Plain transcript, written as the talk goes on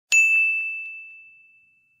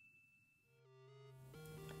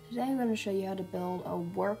Today I'm going to show you how to build a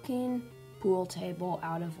working pool table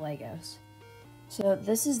out of Legos. So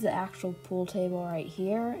this is the actual pool table right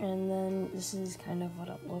here, and then this is kind of what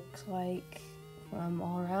it looks like from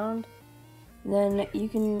all around. And then you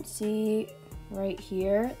can see right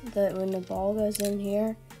here that when the ball goes in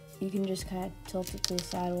here, you can just kind of tilt it to the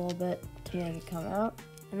side a little bit to make it come out.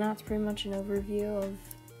 And that's pretty much an overview of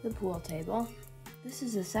the pool table. This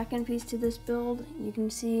is the second piece to this build. You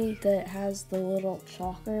can see that it has the little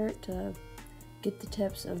chalker to get the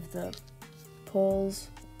tips of the poles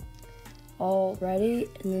all ready,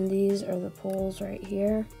 and then these are the poles right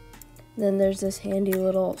here. And then there's this handy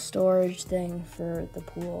little storage thing for the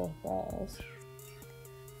pool balls.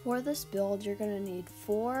 For this build, you're going to need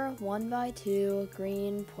 4 1x2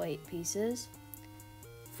 green plate pieces,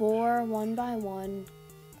 4 1x1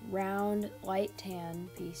 round light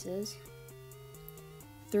tan pieces,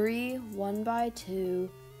 3 1x2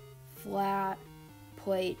 flat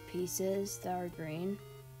plate pieces that are green,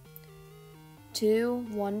 2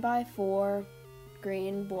 1x4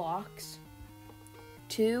 green blocks,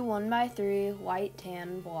 2 1x3 light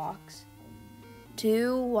tan blocks,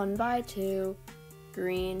 2 1x2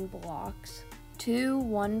 green blocks, 2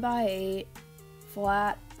 1x8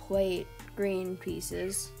 flat plate green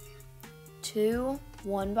pieces, 2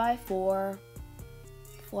 1x4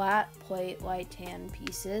 flat plate light tan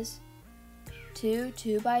pieces, 2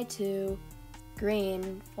 2x2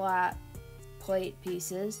 green flat plate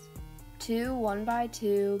pieces, 2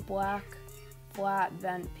 1x2 black flat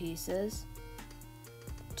vent pieces,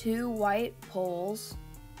 2 white poles,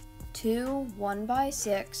 2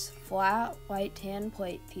 1x6 flat white tan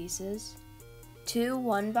plate pieces, 2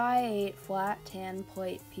 1x8 flat tan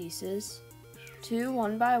plate pieces, 2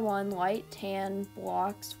 1x1 light tan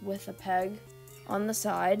blocks with a peg on the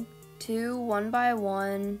side, 2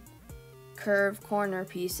 1x1 curved corner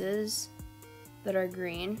pieces that are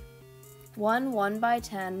green, 1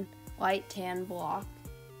 1x10 light tan block,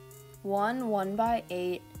 1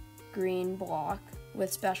 1x8 green block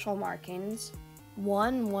with special markings,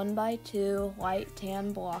 1 1x2 light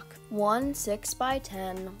tan block, 1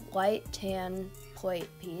 6x10 light tan plate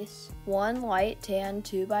piece, 1 light tan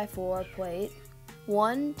 2x4 plate,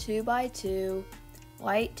 1 2x2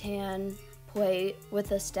 light tan plate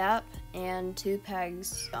with a step and 2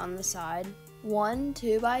 pegs on the side, 1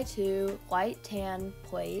 2x2 light tan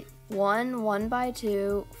plate, 1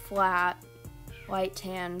 1x2 flat light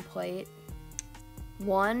tan plate,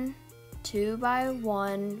 1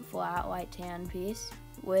 2x1 flat light tan piece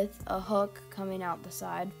with a hook coming out the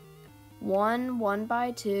side, 1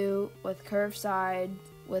 1x2 with curved side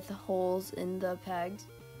with holes in the pegs,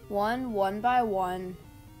 1 1x1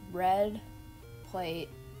 red plate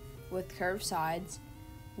with curved sides,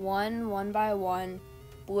 1 1x1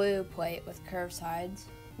 blue plate with curved sides,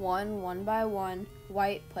 1 1x1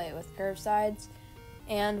 white plate with curved sides,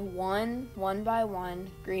 and 1 1x1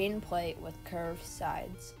 green plate with curved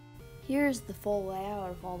sides. Here's the full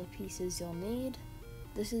layout of all the pieces you'll need.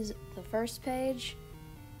 This is the first page.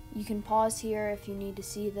 You can pause here if you need to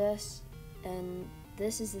see this, and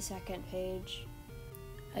this is the second page.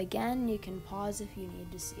 Again, you can pause if you need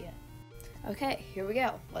to see it. Okay, here we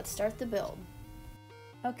go. Let's start the build.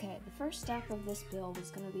 Okay, the first step of this build is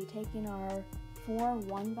going to be taking our 4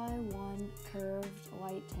 1x1 curved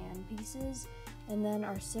light tan pieces and then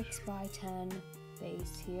our 6x10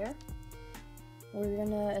 base here. We're going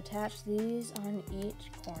to attach these on each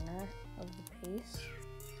corner of the piece.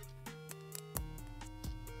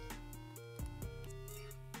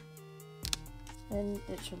 And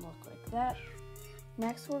it should look like that.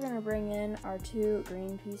 Next, we're going to bring in our 2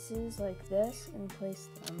 green pieces like this and place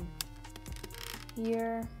them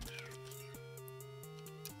here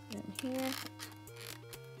and here.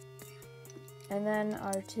 And then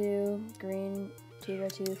our 2 green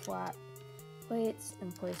 2x2 flat plates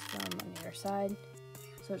and place them on either side.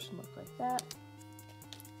 So it should look like that.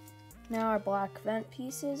 Now our black vent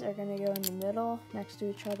pieces are going to go in the middle next to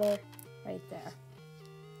each other right there.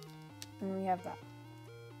 And we have that.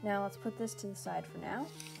 Now let's put this to the side for now.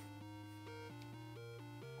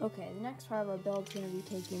 Okay, the next part of our build is going to be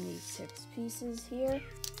taking these 6 pieces here,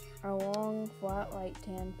 our long flat light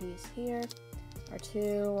tan piece here, our 2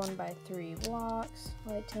 1x3 blocks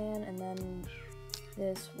light tan, and then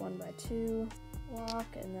this 1x2 block,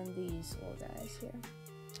 and then these little guys here.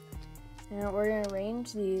 Now we're going to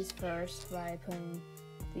arrange these first by putting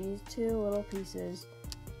these 2 little pieces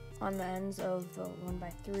on the ends of the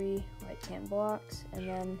 1x3 light tan blocks, and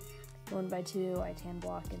then 1x2 light tan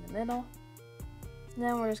block in the middle. And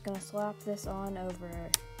then we're just going to slap this on over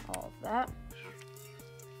all of that.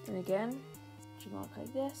 And again, it should look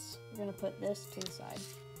like this. We're going to put this to the side.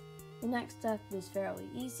 The next step is fairly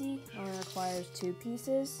easy. It only requires 2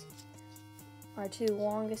 pieces. Our 2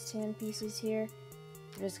 longest tan pieces here.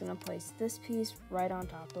 We're just going to place this piece right on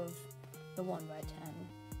top of the 1 by 10.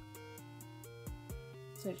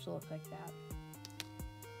 So it should look like that.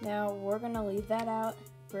 Now we're going to leave that out,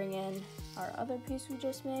 bring in our other piece we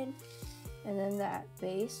just made, and then that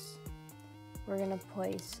base, we're going to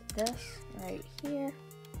place this right here,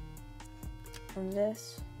 and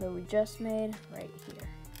this that we just made right here.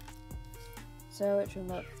 So it should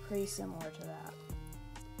look pretty similar to that.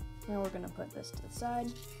 Now we're going to put this to the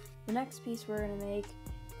side. The next piece we're going to make is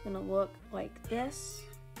going to look like this.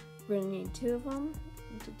 We're going to need 2 of them.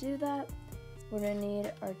 And to do that, we're going to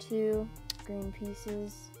need our 2 green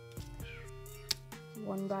pieces,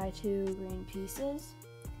 1 by 2 green pieces,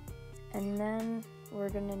 and then we're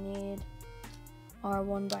going to need our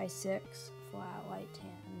 1 by 6 flat light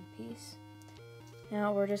tan piece.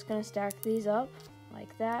 Now we're just going to stack these up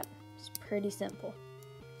like that. It's pretty simple.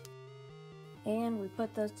 And we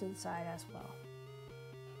put those to the side as well.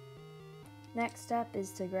 Next step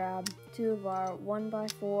is to grab 2 of our 1 by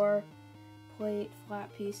 4 plate flat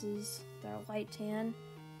pieces that are light tan,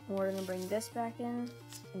 and we're going to bring this back in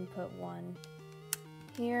and put one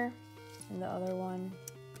here and the other one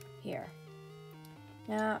here.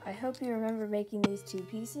 Now I hope you remember making these 2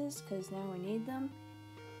 pieces because now we need them.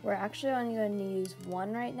 We're actually only going to use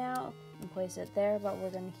one right now and place it there, but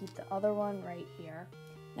we're going to keep the other one right here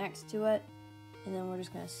next to it, and then we're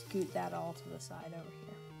just going to scoot that all to the side over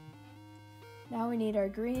here. Now we need our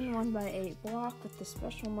green 1 by 8 block with the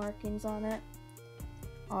special markings on it,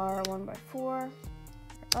 our 1 by 4, our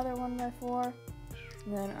other 1 by 4,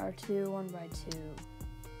 and then our 2 1 by 2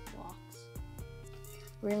 blocks.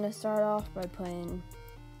 We're going to start off by putting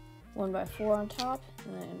 1 by 4 on top,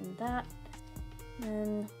 and then that.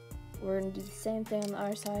 Then we're going to do the same thing on the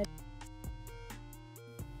other side.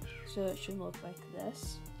 So it should look like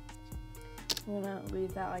this. I'm going to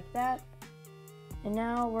leave that like that. And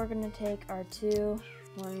now we're going to take our 2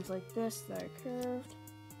 ones like this that are curved.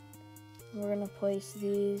 We're going to place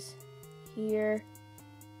these here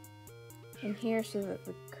and here so that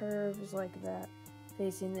the curve is like that,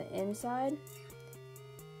 facing the inside.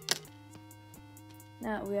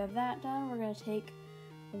 Now that we have that done, we're going to take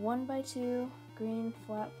a 1 by 2 green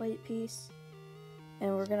flat plate piece,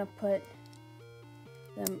 and we're going to put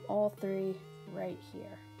them all 3 right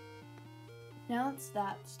here. Now that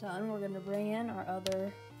that's done, we're going to bring in our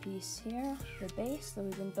other piece here, the base that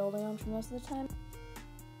we've been building on for most of the time.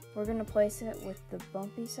 We're going to place it with the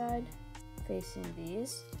bumpy side facing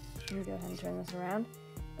these. I'm going to go ahead and turn this around.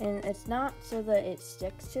 And it's not so that it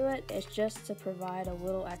sticks to it, it's just to provide a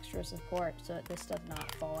little extra support so that this does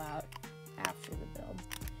not fall out after the build.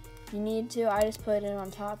 If you need to, I just put it in on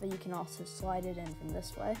top, but you can also slide it in from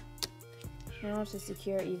this way. Now to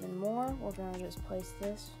secure it even more, we're going to just place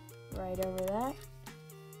this right over that,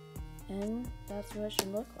 and that's what it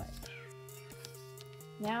should look like.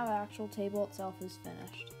 Now the actual table itself is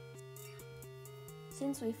finished.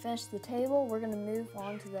 Since we finished the table, we're going to move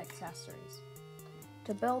on to the accessories.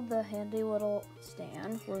 To build the handy little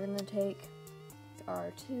stand, we're going to take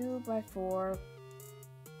our 2 by 4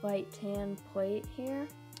 light tan plate here,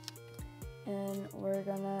 and we're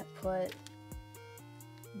going to put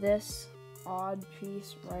this odd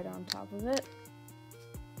piece right on top of it.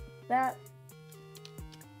 That,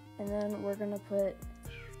 and then we're going to put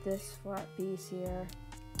this flat piece here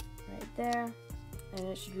right there, and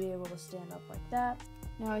it should be able to stand up like that.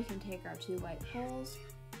 Now we can take our 2 white poles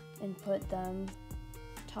and put them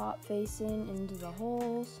top facing into the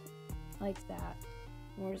holes like that.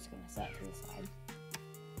 We're just going to set to the side.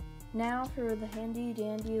 Now for the handy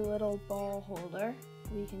dandy little ball holder,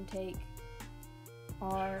 we can take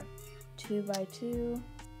our 2 by 2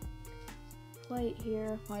 plate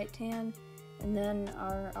here, white tan, and then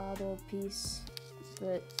our odd little piece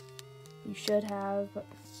that you should have,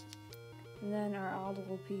 and then our odd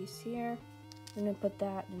little piece here. We're going to put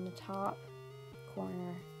that in the top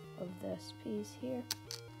corner of this piece here.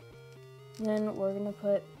 And then we're going to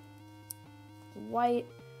put the white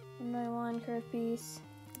 1 by 1 curved piece,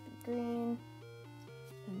 the green,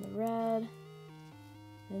 and the red,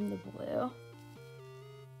 and the blue.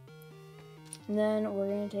 And then we're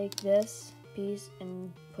going to take this piece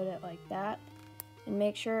and put it like that, and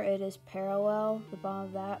make sure it is parallel, the bottom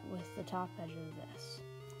of that, with the top edge of this.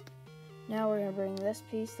 Now we're going to bring this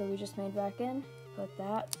piece that we just made back in, put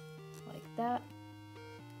that like that,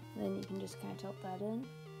 and then you can just kind of tilt that in.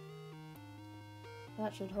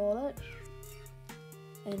 That should hold it.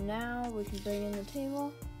 And now we can bring in the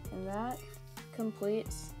table, and that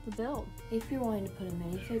completes the build. If you're wanting to put a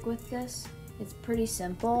minifig with this, it's pretty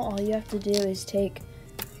simple. All you have to do is take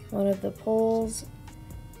one of the poles,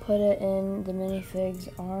 put it in the minifig's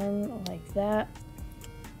arm like that.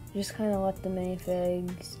 Just kind of let the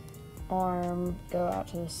minifig's arm go out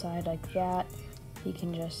to the side like that. He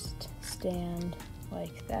can just stand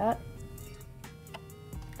like that.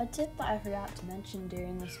 A tip that I forgot to mention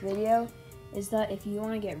during this video is that if you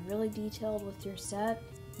want to get really detailed with your set,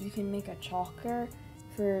 you can make a chalker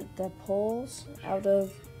for the poles out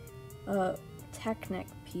of a Technic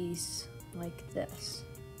piece like this.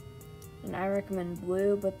 And I recommend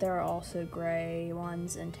blue, but there are also gray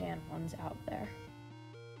ones and tan ones out there.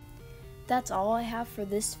 That's all I have for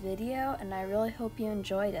this video, and I really hope you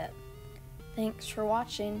enjoyed it. Thanks for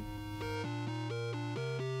watching.